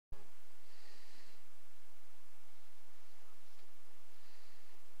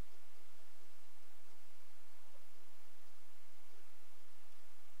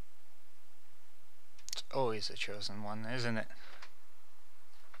always the chosen one, isn't it?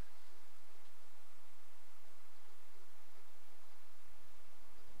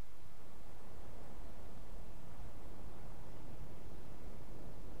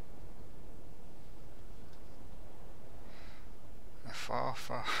 The far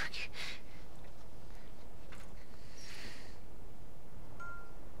fuck.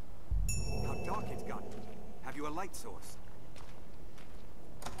 How dark it's gotten. Have you a light source?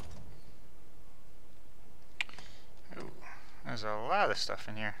 Ooh, there's a lot of stuff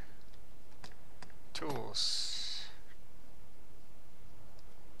in here. Tools.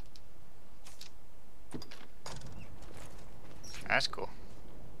 That's cool.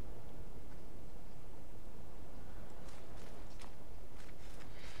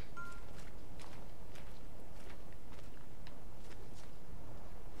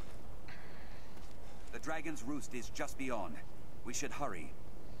 The dragon's roost is just beyond. We should hurry.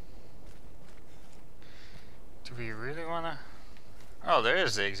 Do we really wanna? Oh, there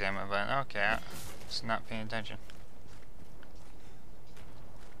is the examine button. Okay, I was not paying attention.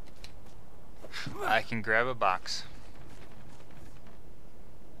 I can grab a box.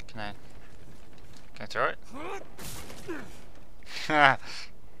 Can I throw it?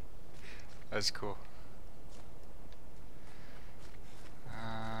 That's cool.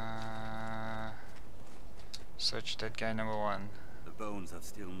 Search dead guy number 1. The bones of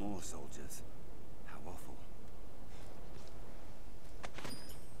still more soldiers. How awful.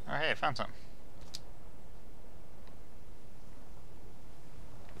 Oh hey, I found something.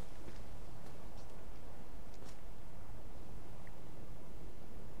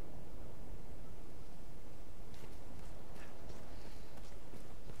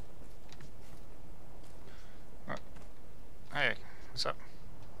 Oh. Hey, what's up?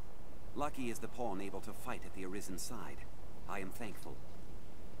 Lucky is the pawn able to fight at the Arisen side. I am thankful.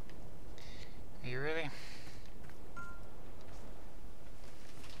 Are you really?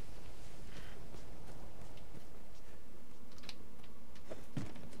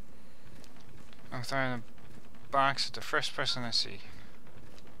 I'm throwing a box at the first person I see.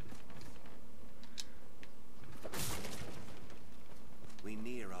 We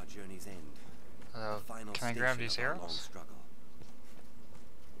near our journey's end. Hello, can I grab these arrows?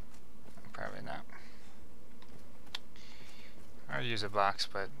 Probably not. I'll use a box,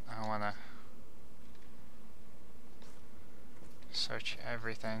 but I wanna search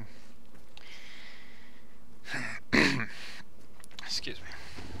everything. Excuse me.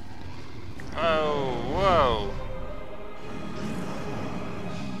 Oh, whoa!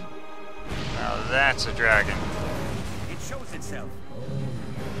 Now that's a dragon. It shows itself.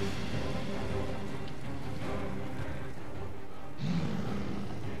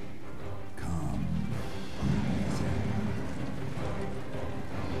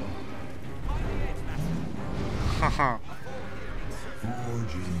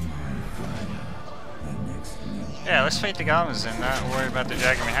 Yeah, let's fight the goblins and not worry about the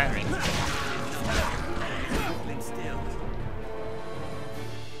dragon behind me.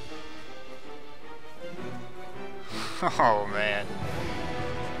 Oh man.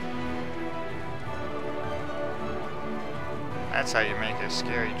 That's how you make a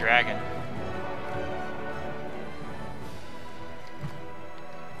scary dragon.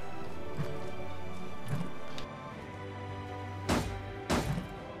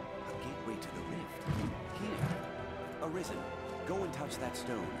 Arisen, go and touch that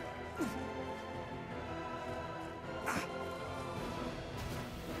stone.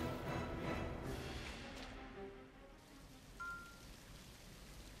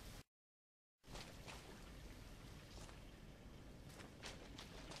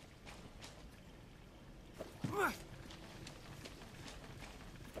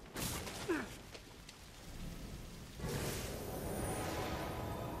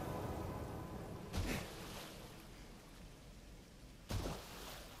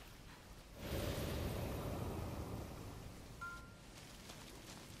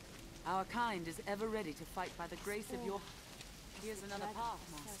 Our kind is ever ready to fight by the grace of your... Here's another path,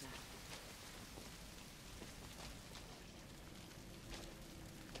 Master.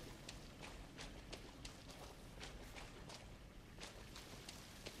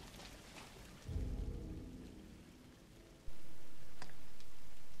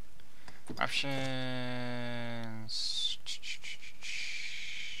 Options.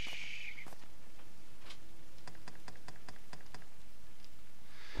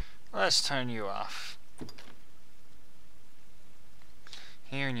 Let's turn you off.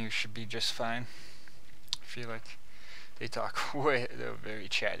 Hearing you should be just fine. I feel like they talk they're very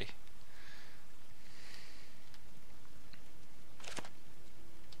chatty.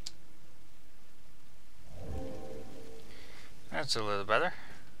 That's a little better.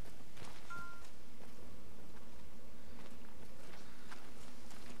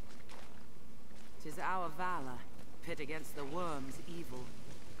 Tis our valor, pit against the worm's evil.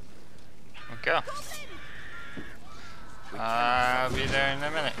 Okay. I'll be there in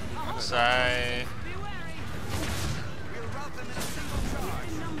a minute. Once I... We'll rout them in a single charge.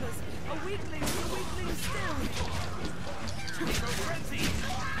 In numbers, a weakling still. Go frenzy.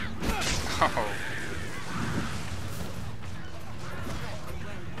 Oh.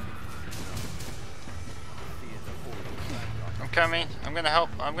 I'm coming. I'm gonna help.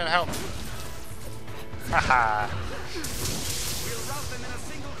 I'm gonna help. Haha. We'll rout them in a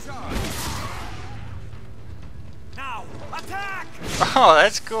single charge. Now, attack! Oh,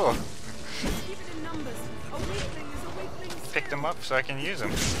 that's cool. Keep it in numbers. A weakling is a weakling still. Pick them up so I can use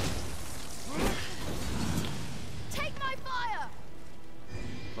them. Take my fire!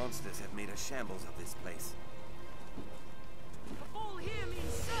 Monsters have made a shambles of this place. A fall here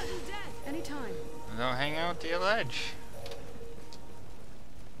means certain death. Anytime. Don't hang out the ledge.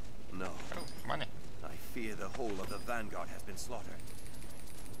 No, Oh, money. I fear the whole of the vanguard has been slaughtered.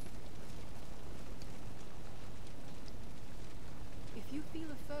 If you feel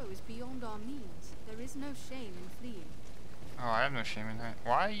a foe is beyond our means, there is no shame in fleeing. Oh, I have no shame in that.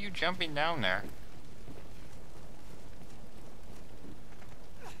 Why are you jumping down there?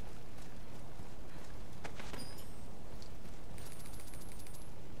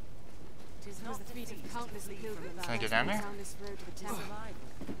 Tis not the feet of countless pilgrims. Can I get down there? Down this road to the temple.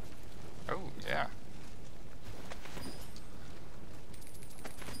 Oh, yeah.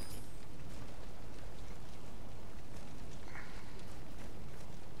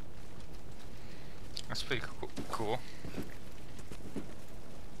 That's pretty cool.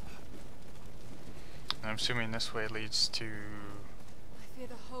 And I'm assuming this way leads to... I fear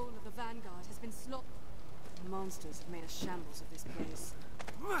the whole of the vanguard has been slaughtered. The monsters have made a shambles of this place.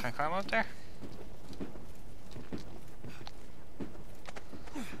 Can I climb up there?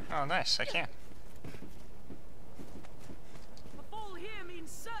 Oh, nice. I can. A fall here means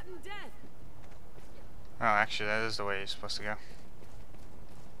certain death. Oh, actually, that is the way you're supposed to go.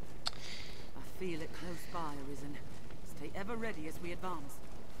 I feel it close by, Arisen. Stay ever ready as we advance.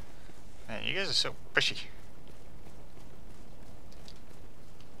 Man, you guys are so pushy.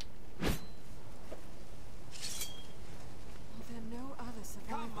 Are there no other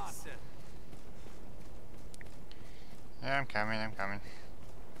Come, survivors? master. Yeah, I'm coming. I'm coming.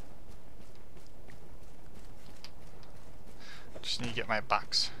 Just need to get my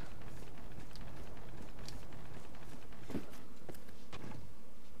box.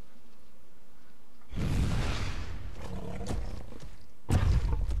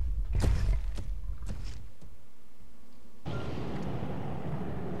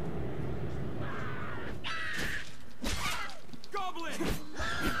 Goblin!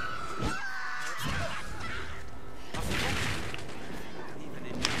 Even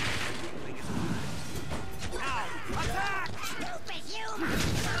in weakling is a weakling. Now, attack!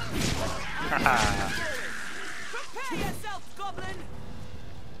 Haha. Prepare yourself, Goblin!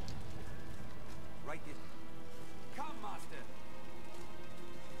 Right in. Come, master.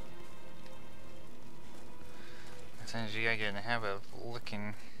 Sometimes you gotta get in the habit of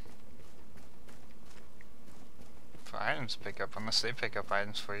looking for items to pick up, unless they pick up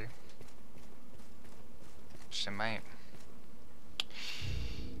items for you. Which they might.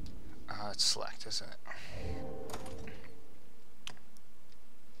 Oh, it's select, isn't it?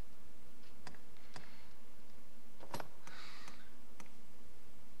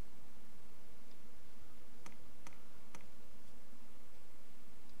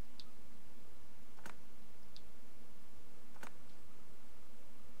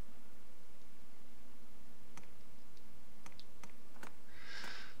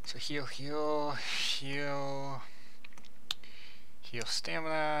 So heal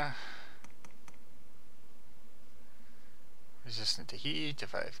stamina, resistant to heat,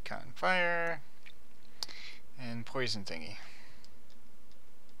 defy con fire, and poison thingy.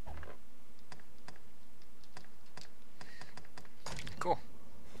 Cool.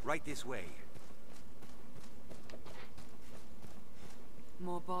 Right this way.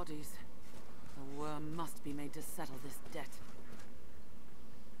 More bodies. The worm must be made to settle this debt.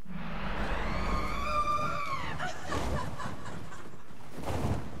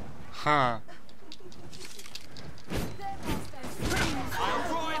 Huh. I'll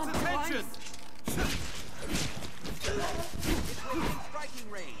draw its attention! It's within striking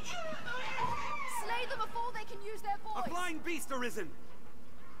range. Slay them before they can use their A voice! flying beast arisen!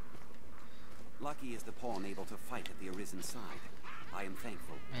 Lucky is the pawn able to fight at the arisen side. I am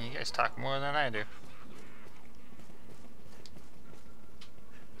thankful. Man, you guys talk more than I do.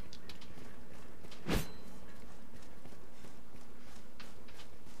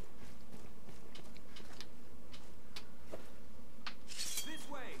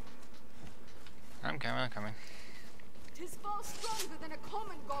 coming. Tis far stronger than a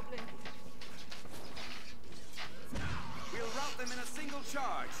common goblin. We'll rout them in a single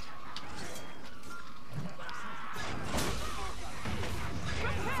charge.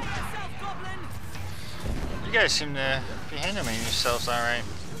 Prepare yourself, goblin! You guys seem to be handling yourselves alright.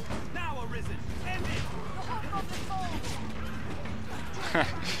 Now arisen. End it. The hobgoblin falls. Go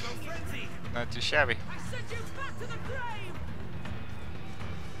frenzy. Not too shabby. I send you back to the grave!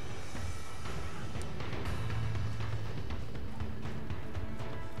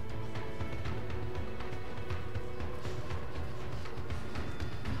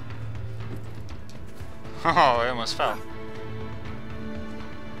 Oh, I almost fell.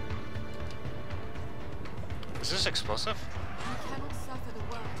 Is this explosive? You cannot suffer the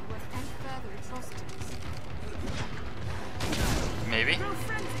world to work any further atrocities. Maybe. We'll rout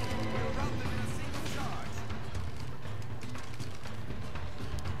them in a single charge.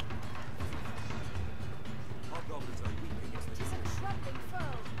 Hobgoblins are weak against the Tis a trembling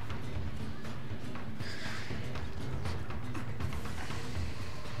foe.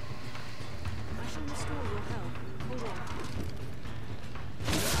 I shall restore your health. Hold on.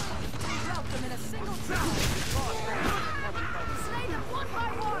 Rout them in a single charge! Slay them one by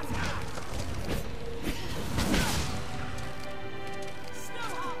one. Snow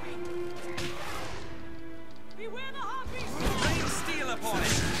harpy! Beware the harpies! Rain steel upon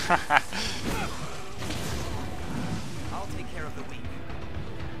it. I'll take care of the weak.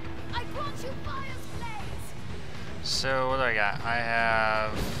 I grant you fire's blaze. So what do I got? I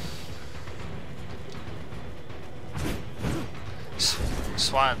have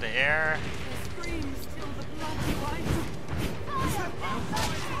swat the air. Their screams till the blood white.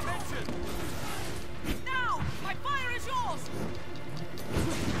 Attention. Now! My fire is yours!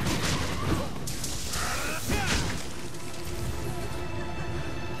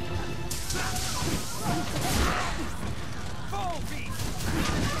 Full beat.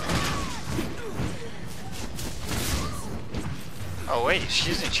 Oh wait,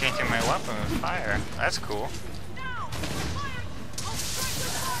 she's enchanting my weapon with fire. That's cool. Now! Fire! I'll strike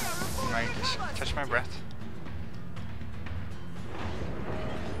with fire! I catch my breath.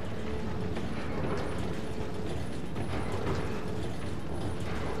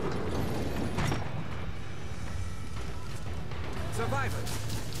 Survivors,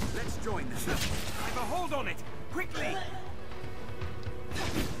 let's join them. I've a hold on it. Quickly.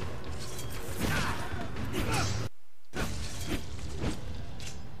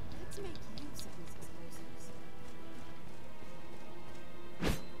 Let's make use of these explosives.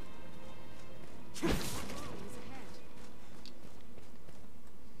 Enemies ahead.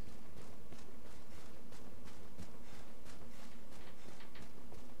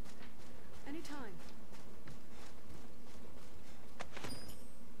 Anytime.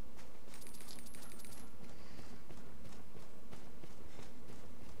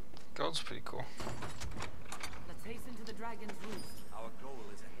 Gold's pretty cool. Let's hasten to the dragon's roost. Our goal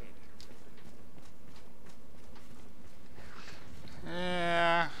is ahead.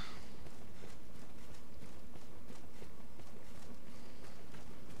 Yeah.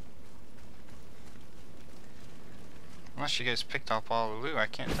 Unless you guys picked up all the loot, I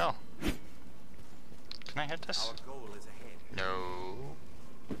can't tell. Can I hit this? Our goal is ahead.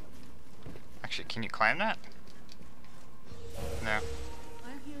 No. Actually, can you climb that? No.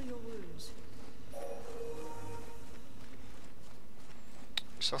 I'll heal your wounds.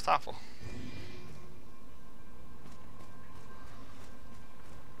 So thoughtful.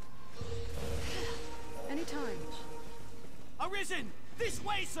 Anytime. Arisen! This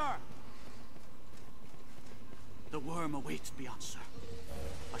way, sir! The worm awaits beyond, sir.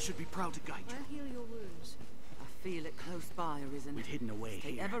 I should be proud to guide you. I'll heal your wounds. I feel it close by, Arisen. We've hidden away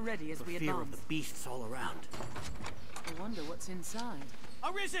Stay here. ever ready as for we fear advance. of the beasts all around. I wonder what's inside.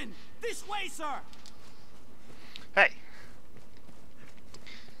 Arisen! This way, sir! Hey.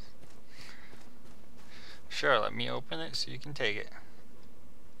 Sure, let me open it so you can take it.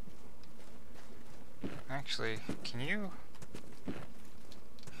 Actually, can you?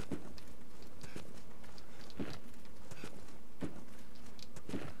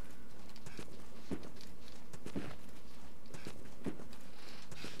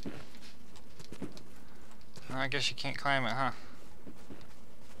 I guess you can't climb it, huh?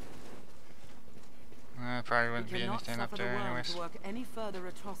 Probably We wouldn't be cannot anything up suffer the there worm anyways. to work any further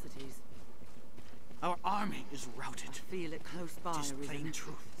atrocities. Our army is I routed. feel it close by, Tis Arisen. plain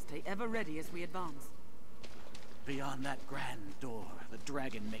truth. Stay ever ready as we advance. Beyond that grand door, the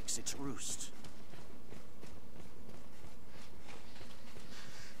dragon makes its roost.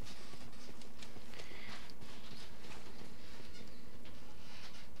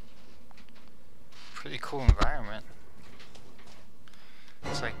 Pretty cool environment.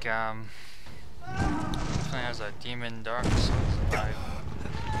 It's like definitely has a demon dark souls vibe.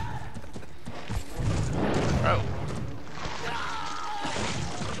 Oh.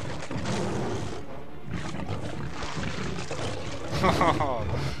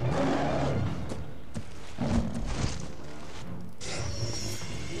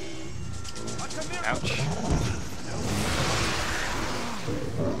 Ouch.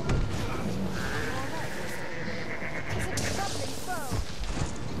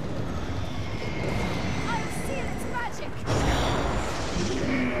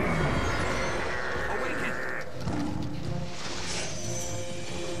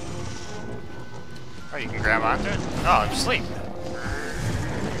 Oh, you can grab onto it? Oh, I'm asleep.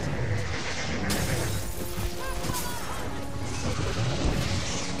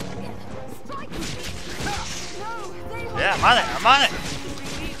 Yeah, I'm on it, I'm on it!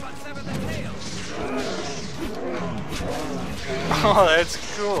 Oh, that's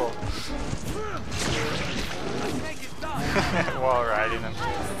cool. While riding them.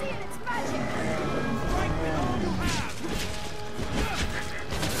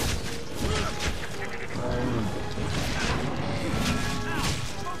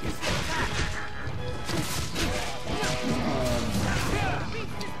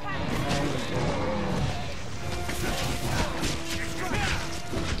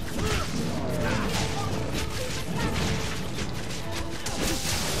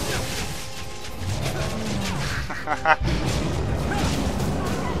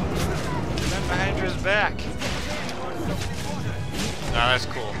 Then behind her is back. No, that's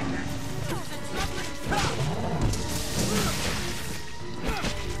cool.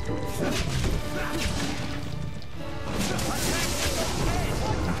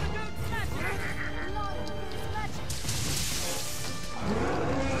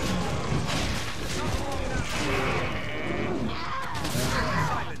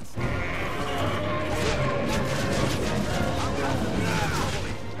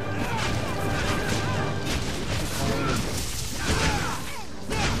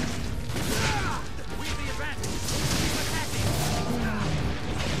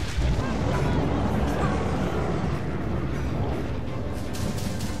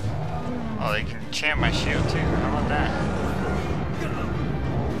 Oh, they can enchant my shield too. How about that?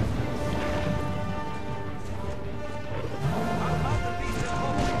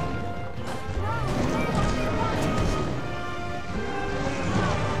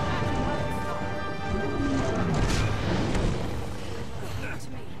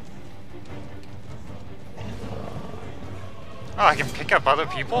 Oh, I can pick up other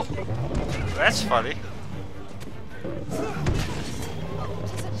people? That's funny.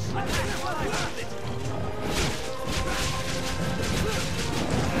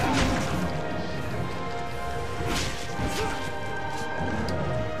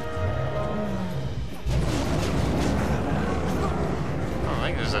 I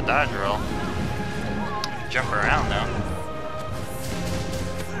think there's a dodge roll. Jump around though.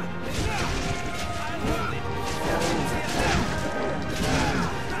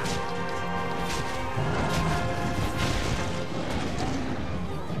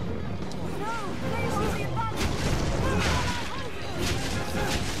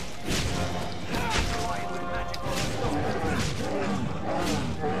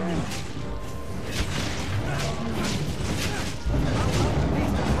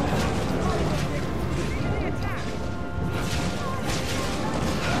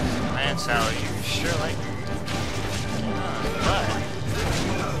 Man, Sally, you sure like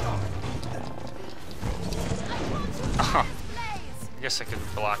oh, I guess I could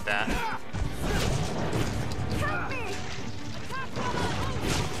block that.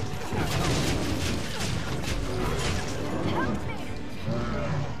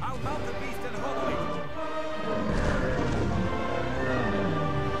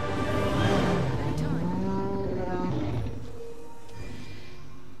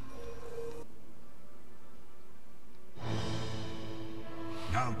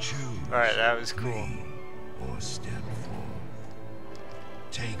 Now choose. Alright, that was cool. Flee or step forth.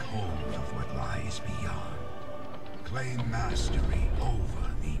 Take hold of what lies beyond. Claim mastery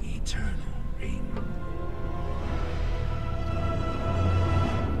over the eternal ring.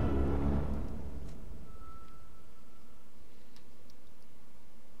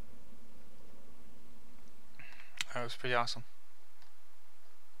 That was pretty awesome.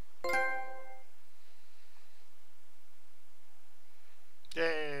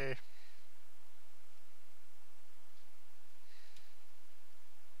 Yay!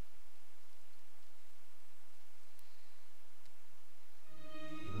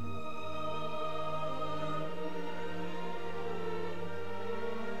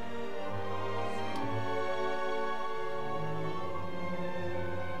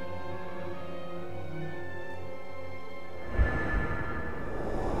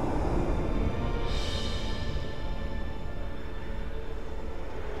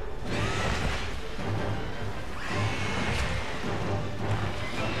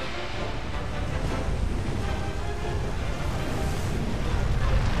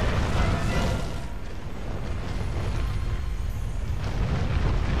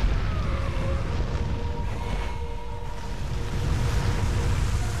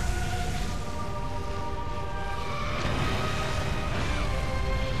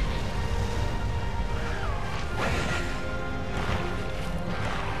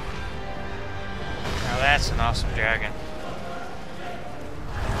 That's an awesome dragon.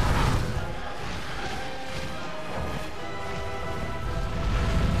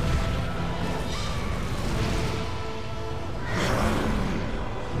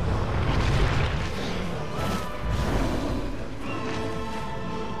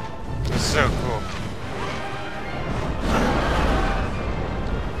 It's so cool.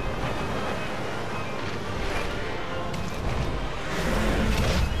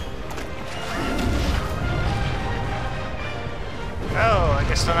 Oh, I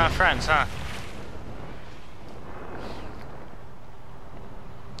guess they're not friends, huh?